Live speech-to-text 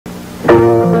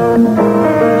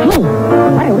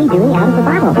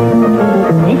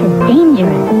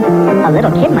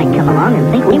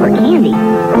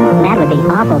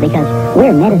awful because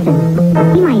we're medicine.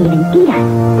 He might even eat us.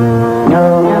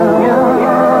 No, no, no,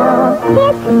 no.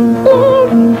 This